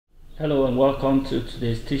Hello and welcome to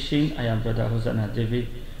today's teaching. I am Brother Hosanna David.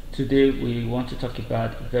 Today we want to talk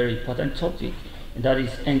about a very important topic, and that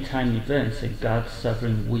is end time events and God's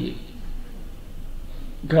sovereign will.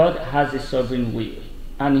 God has a sovereign will,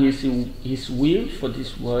 and his will for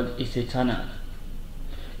this world is eternal.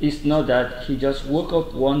 It's not that he just woke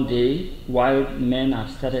up one day while men have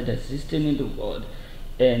started existing in the world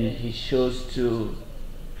and he chose to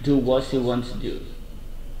do what he wants to do.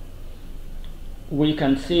 We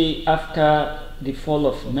can see after the fall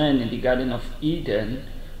of man in the Garden of Eden,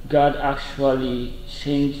 God actually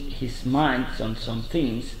changed his mind on some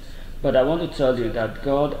things. But I want to tell you that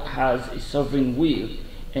God has a sovereign will,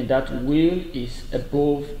 and that will is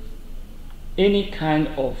above any kind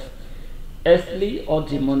of earthly or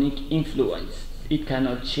demonic influence. It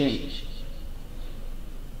cannot change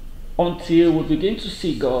until we begin to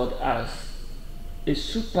see God as a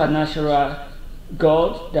supernatural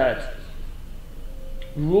God that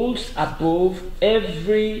rules above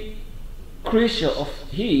every creature of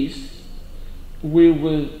his. We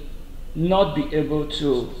will not be able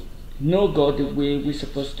to know God the way we're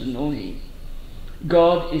supposed to know him.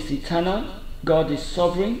 God is eternal, God is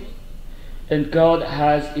sovereign, and God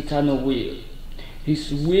has eternal will.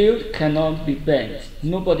 His will cannot be bent.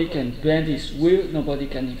 Nobody can bend his will, nobody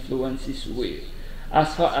can influence his will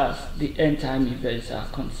as far as the end time events are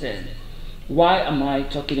concerned. Why am I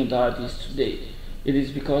talking about this today? It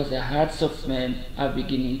is because the hearts of men are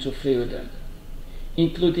beginning to fail them,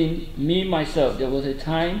 including me myself. There was a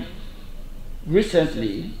time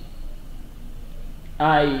recently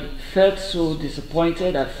I felt so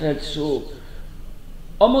disappointed, I felt so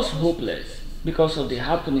almost hopeless because of the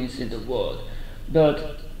happenings in the world.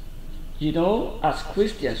 But as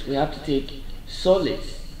Christians, we have to take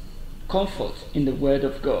solace, comfort in the Word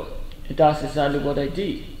of God. And that's exactly what I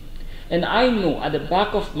did. And I know at the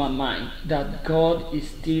back of my mind that God is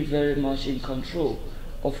still very much in control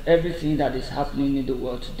of everything that is happening in the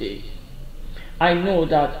world today. I know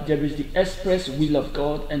that there is the express will of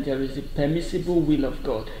God and there is the permissible will of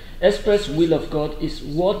God. Express will of God is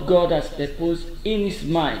what God has purposed in his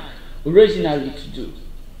mind originally to do.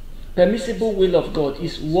 Permissible will of God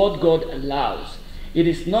is what God allows. It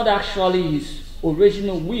is not actually his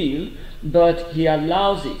original will, but he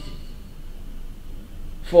allows it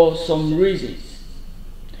for some reasons.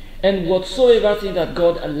 And whatsoever thing that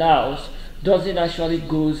God allows doesn't actually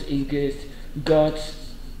goes against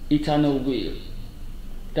God's eternal will.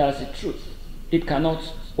 That's the truth. It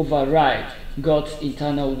cannot override God's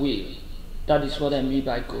eternal will. That is what I mean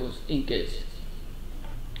by goes against.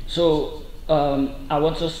 So I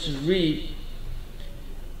want us to read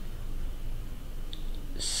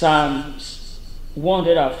Psalms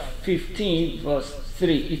 115 verse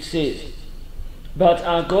 3. It says, "But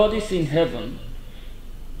our God is in heaven.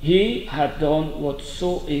 He had done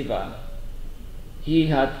whatsoever he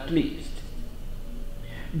had pleased."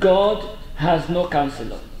 God has no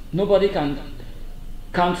counselor. Nobody can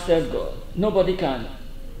counsel God. Nobody can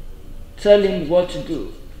tell him what to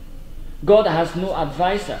do. God has no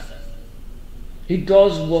advisor. He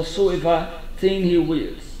does whatsoever thing he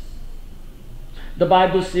wills. The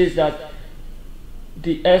Bible says that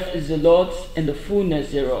the earth is the Lord's and the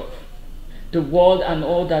fullness thereof, the world and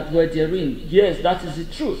all that were therein. Yes, that is the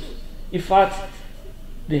truth. In fact,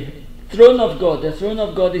 the throne of God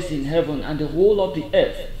is in heaven, and the whole of the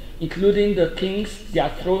earth, including the kings, their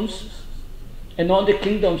thrones, and all the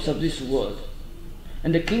kingdoms of this world,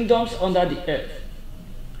 and the kingdoms under the earth,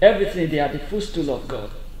 everything, they are the footstool of God.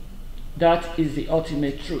 That is the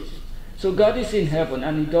ultimate truth. So God is in heaven,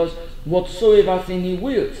 and he does whatsoever thing he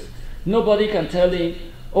wills. Nobody can tell him,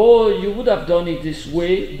 "Oh, you would have done it this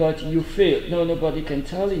way, but you failed." No, nobody can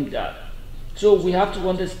tell him that. So we have to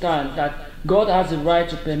understand that God has the right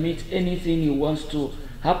to permit anything he wants to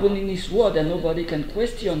happen in his world, and nobody can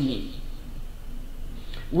question him.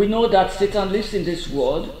 We know that Satan lives in this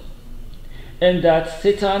world, and that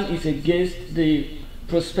Satan is against the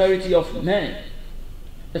prosperity of man,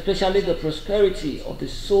 especially the prosperity of the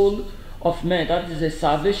soul of man. That is the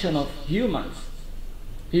salvation of humans.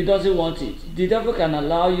 He doesn't want it. The devil can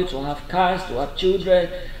allow you to have cars, to have children,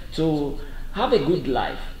 to have a good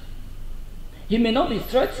life. He may not be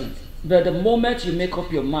threatened, but the moment you make up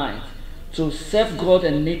your mind to serve God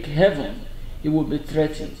and make heaven, he will be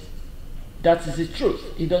threatened. That is the truth.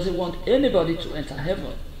 He doesn't want anybody to enter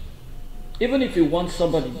heaven. Even if he wants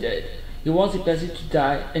somebody dead, he wants the person to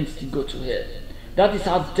die and still go to hell. That is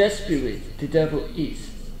how desperate the devil is.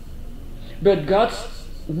 But God's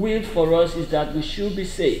will for us is that we should be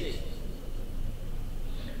saved.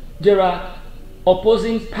 There are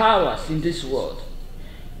opposing powers in this world.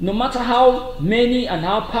 No matter how many and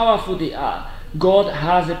how powerful they are, God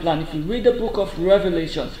has a plan. If you read the book of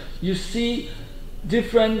Revelation, you see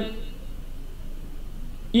different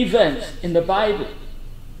events in the Bible.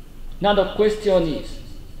 Now the question is,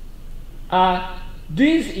 are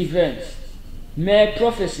these events mere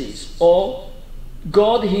prophecies, or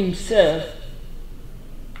God himself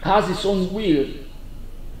has his own will,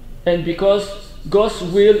 and because God's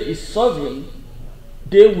will is sovereign,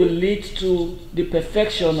 they will lead to the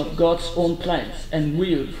perfection of God's own plans and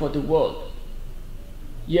will for the world?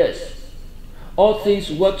 Yes, all things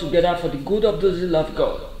work together for the good of those who love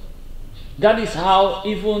God. That is how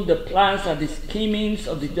even the plans and the schemings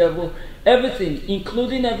of the devil, everything,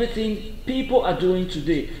 including everything people are doing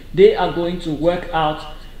today, they are going to work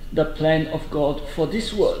out the plan of God for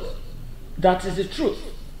this world. That is the truth.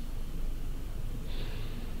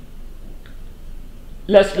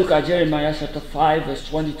 Let's look at Jeremiah chapter 5 verse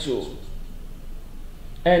 22.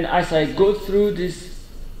 And as I go through this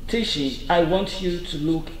teaching, I want you to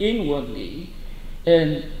look inwardly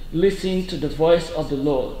and listen to the voice of the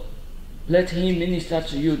Lord. Let him minister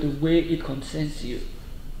to you the way it concerns you.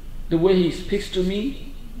 The way he speaks to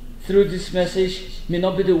me through this message may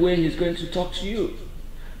not be the way he's going to talk to you.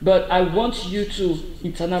 But I want you to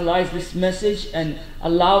internalize this message and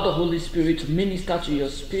allow the Holy Spirit to minister to your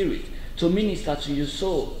spirit, to minister to your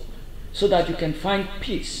soul, so that you can find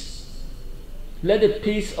peace. Let the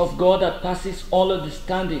peace of God that passes all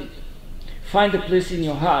understanding find a place in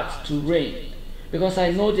your heart to reign. Because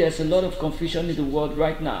I know there's a lot of confusion in the world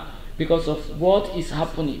right now because of what is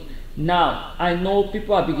happening. Now, I know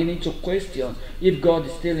people are beginning to question if God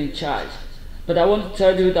is still in charge. But I want to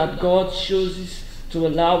tell you that God chooses to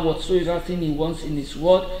allow whatsoever thing he wants in his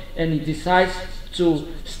word, and he decides to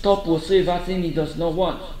stop whatsoever thing he does not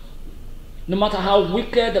want. No matter how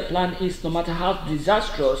wicked the plan is, no matter how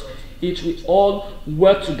disastrous, it will all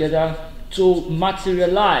work together to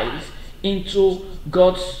materialize into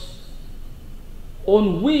God's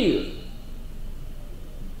own will.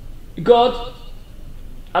 God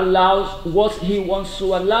allows what he wants to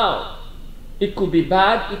allow. It could be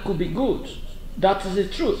bad, it could be good. That is the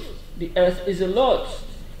truth. The earth is the Lord's,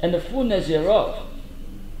 and the fullness thereof.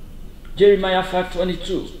 Jeremiah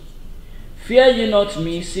 5:22. Fear ye not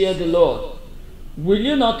me, saith the Lord. Will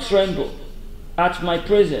you not tremble at my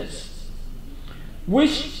presence,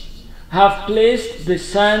 which have placed the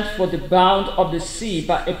sand for the bound of the sea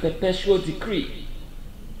by a perpetual decree?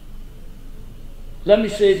 Let me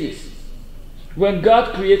say this. When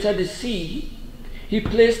God created the sea, he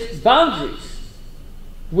placed boundaries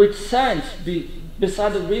with sand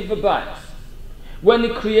beside the river banks. When he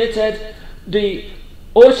created the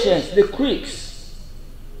oceans, the creeks,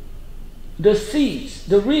 the seas,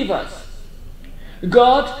 the rivers,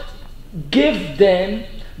 God gave them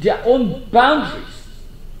their own boundaries,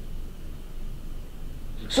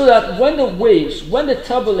 so that when the waves, when the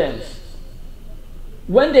turbulence,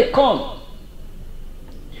 when they come,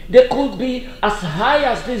 they could be as high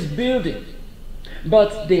as this building,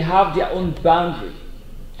 but they have their own boundary,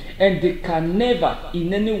 and they can never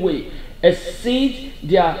in any way exceed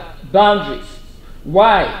their boundaries.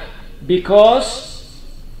 Why? Because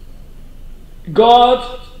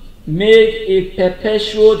God made a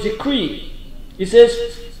perpetual decree. He says,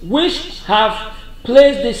 which have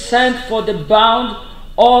placed the sand for the bound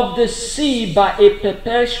of the sea by a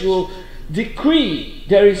perpetual decree.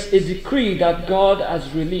 There is a decree that God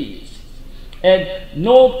has released, and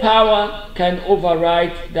no power can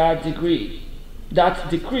override that decree.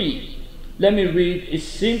 Let me read a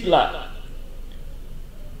simpler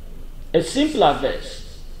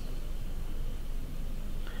verse.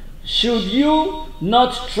 Should you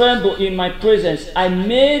not tremble in my presence? I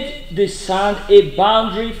made the sand a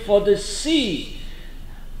boundary for the sea,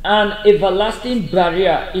 an everlasting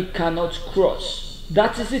barrier it cannot cross.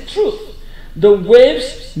 That is the truth. The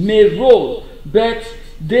waves may roll, but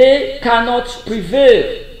they cannot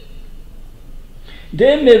prevail.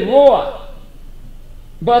 They may roar,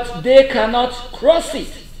 but they cannot cross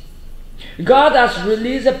it. God has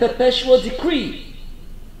released a perpetual decree,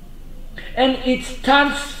 and it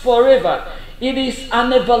stands forever. It is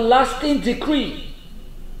an everlasting decree.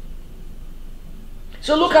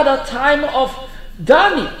 So look at the time of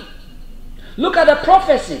Daniel. Look at the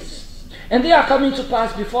prophecies, and they are coming to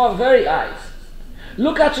pass before our very eyes.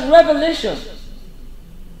 Look at Revelation.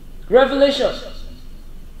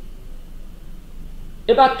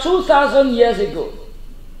 About 2,000 years ago.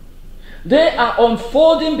 They are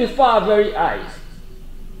unfolding before our very eyes.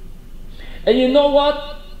 And you know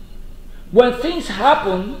what? When things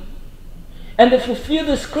happen and they fulfill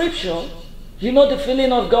the scripture, you know the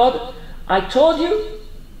feeling of God? I told you.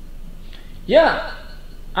 Yeah,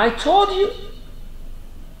 I told you.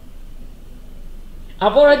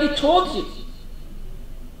 I've already told you.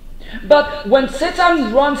 But when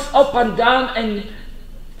Satan runs up and down and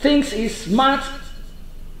thinks he's smart,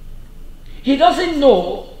 he doesn't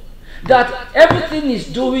know that everything he's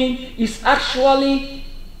doing is actually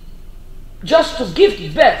just to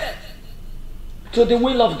give birth to the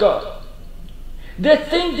will of God. They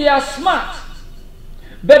think they are smart,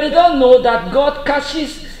 but they don't know that God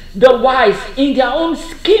catches the wise in their own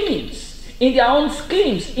schemings, in their own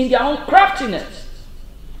schemes, in their own craftiness.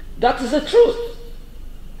 That is the truth.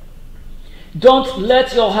 Don't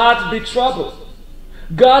let your heart be troubled.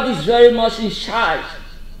 God is very much in charge.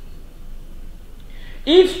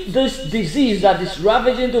 If this disease that is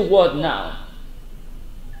ravaging the world now,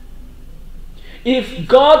 if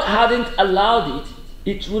God hadn't allowed it,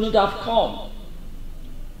 it wouldn't have come.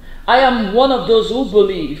 I am one of those who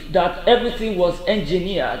believe that everything was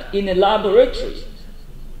engineered in a laboratory.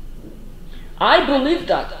 I believe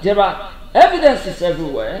that there are evidences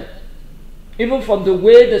everywhere, even from the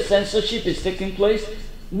way the censorship is taking place.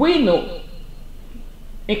 We know,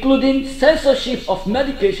 including censorship of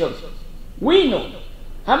medications. We know.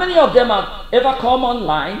 How many of them have ever come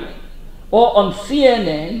online or on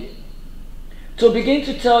CNN to begin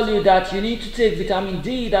to tell you that you need to take vitamin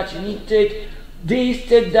D, that you need to take this,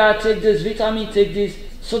 take that, take this vitamin, take this,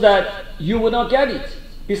 so that you will not get it?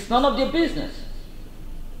 It's none of their business.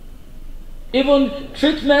 Even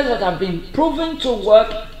treatments that have been proven to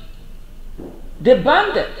work, they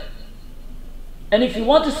ban them. And if you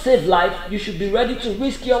want to save life, you should be ready to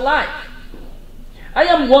risk your life. I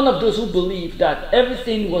am one of those who believe that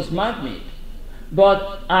everything was man-made.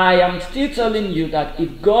 But I am still telling you that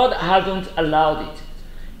if God hadn't allowed it,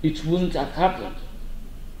 it wouldn't have happened.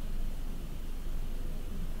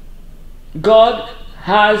 God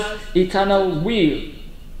has eternal will.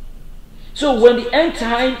 So when the end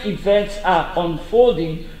time events are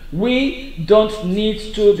unfolding, we don't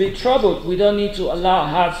need to be troubled. We don't need to allow our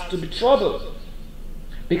hearts to be troubled,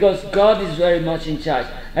 because God is very much in charge.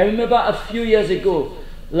 I remember a few years ago,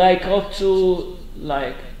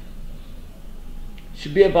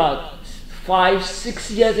 should be about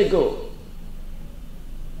 5-6 years ago,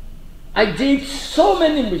 I did so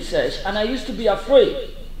many research and I used to be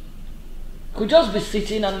afraid. Could just be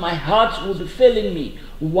sitting and my heart would be failing me.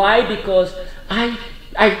 Why? Because I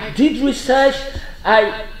did research.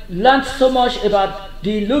 I learned so much about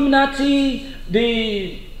the Illuminati,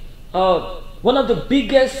 one of the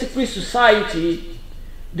biggest secret society,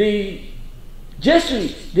 the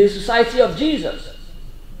Jesuits, the Society of Jesus,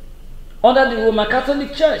 under the Roman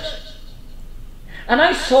Catholic Church. And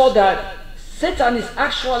I saw that Satan is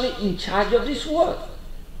actually in charge of this world.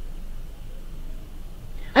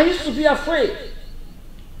 I used to be afraid.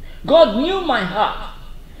 God knew my heart.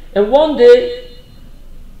 And one day,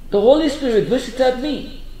 the Holy Spirit visited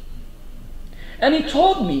me. And He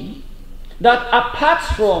told me that apart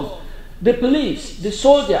from the police, the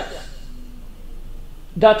soldiers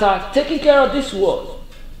that are taking care of this world,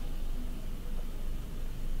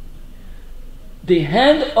 the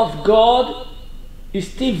hand of God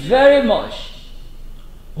is still very much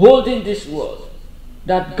holding this world.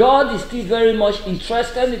 That God is still very much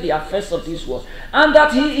interested in the affairs of this world, and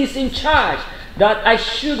that He is in charge, that I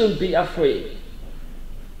shouldn't be afraid.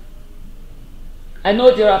 I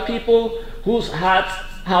know there are people whose hearts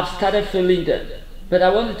have started failing them, but I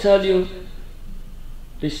want to tell you,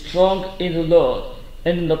 be strong in the Lord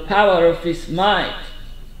and in the power of His might.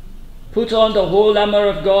 Put on the whole armor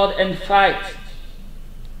of God and fight.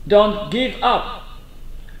 Don't give up,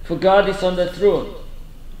 for God is on the throne.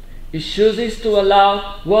 He chooses to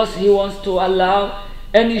allow what He wants to allow,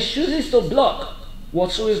 and He chooses to block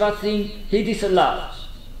whatsoever thing He disallows.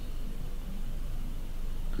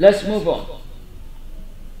 Let's move on.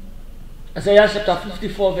 Isaiah chapter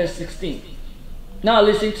 54 verse 16. Now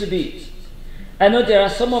listen to this. I know there are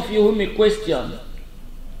some of you who may question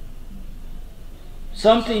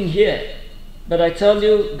something here, but I tell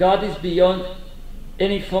you, God is beyond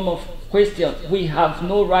any form of question. We have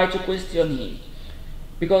no right to question Him,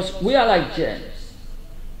 because we are like gems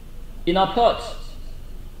in a pot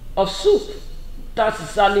of soup. That's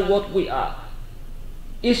exactly what we are.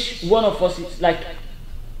 Each one of us is like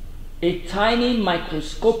a tiny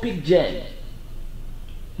microscopic gem,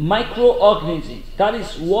 microorganism. That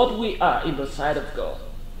is what we are in the sight of God.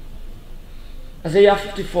 Isaiah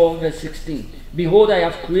 54 verse 16. Behold, I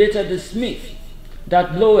have created the smith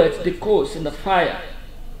that bloweth the coals in the fire,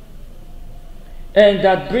 and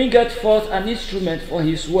that bringeth forth an instrument for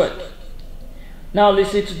his work. Now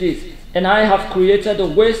listen to this. And I have created the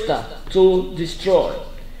waster to destroy.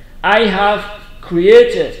 I have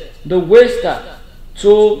created the waster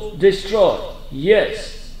to destroy.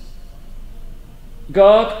 Yes.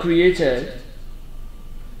 God created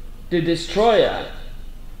the destroyer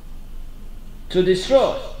to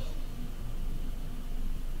destroy.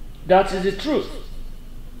 That is the truth.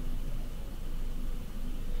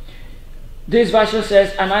 This version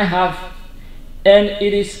says, and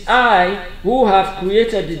it is I who have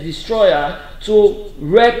created the destroyer to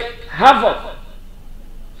wreak havoc.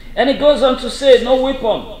 And it goes on to say, no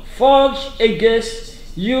weapon forged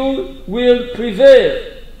against you will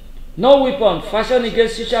prevail. No weapon fashioned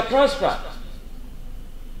against you shall prosper.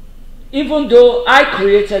 Even though I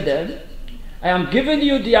created them, I am giving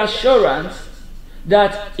you the assurance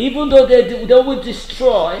that even though they will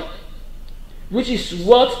destroy, which is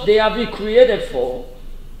what they have been created for,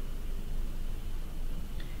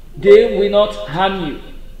 they will not harm you.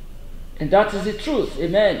 And that is the truth.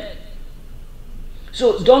 Amen.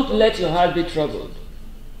 So don't let your heart be troubled.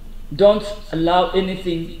 Don't allow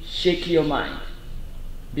anything shake your mind.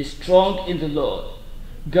 Be strong in the Lord.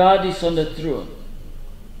 God is on the throne.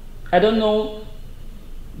 I don't know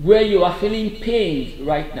where you are feeling pain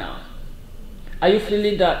right now. Are you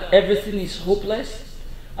feeling that everything is hopeless?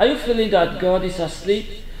 Are you feeling that God is asleep?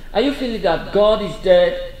 Are you feeling that God is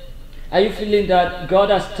dead? Are you feeling that God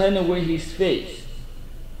has turned away his face?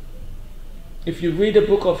 If you read the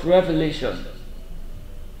book of Revelation,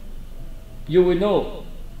 you will know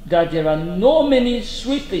that there are no many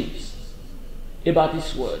sweet things about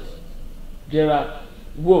this word. There are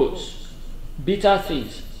woes, bitter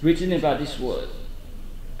things written about this word.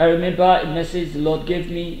 I remember a message the Lord gave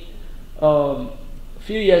me a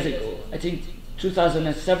few years ago, I think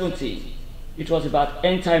 2017. It was about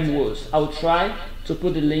end time woes. I will try to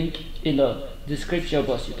put the link in the description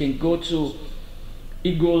box. You can go to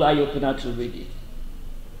eagleeyeopener to read it.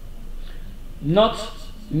 Not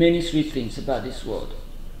many sweet things about this world.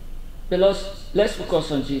 But let's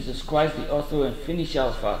focus on Jesus Christ, the author and finisher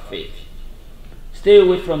of our faith. Stay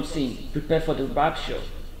away from sin. Prepare for the rapture.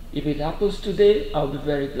 If it happens today, I'll be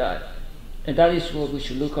very glad. And that is what we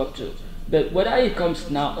should look up to. But whether it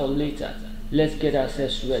comes now or later, let's get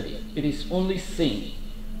ourselves ready. It is only sin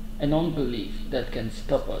and unbelief that can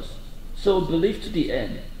stop us. So believe to the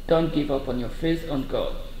end. Don't give up on your faith on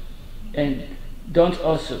God. And don't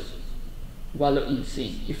also wallow in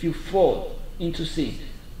sin. If you fall into sin,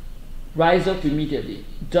 rise up immediately.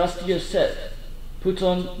 Dust yourself. Put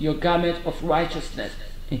on your garment of righteousness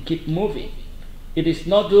and keep moving. It is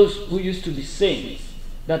not those who used to be saints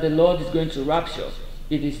that the Lord is going to rapture.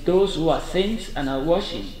 It is those who are saints and are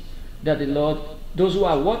watching that the Lord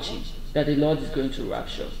is going to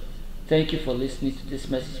rapture. Thank you for listening to this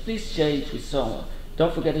message. Please share it with someone.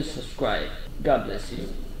 Don't forget to subscribe. God bless you.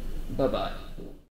 Bye-bye.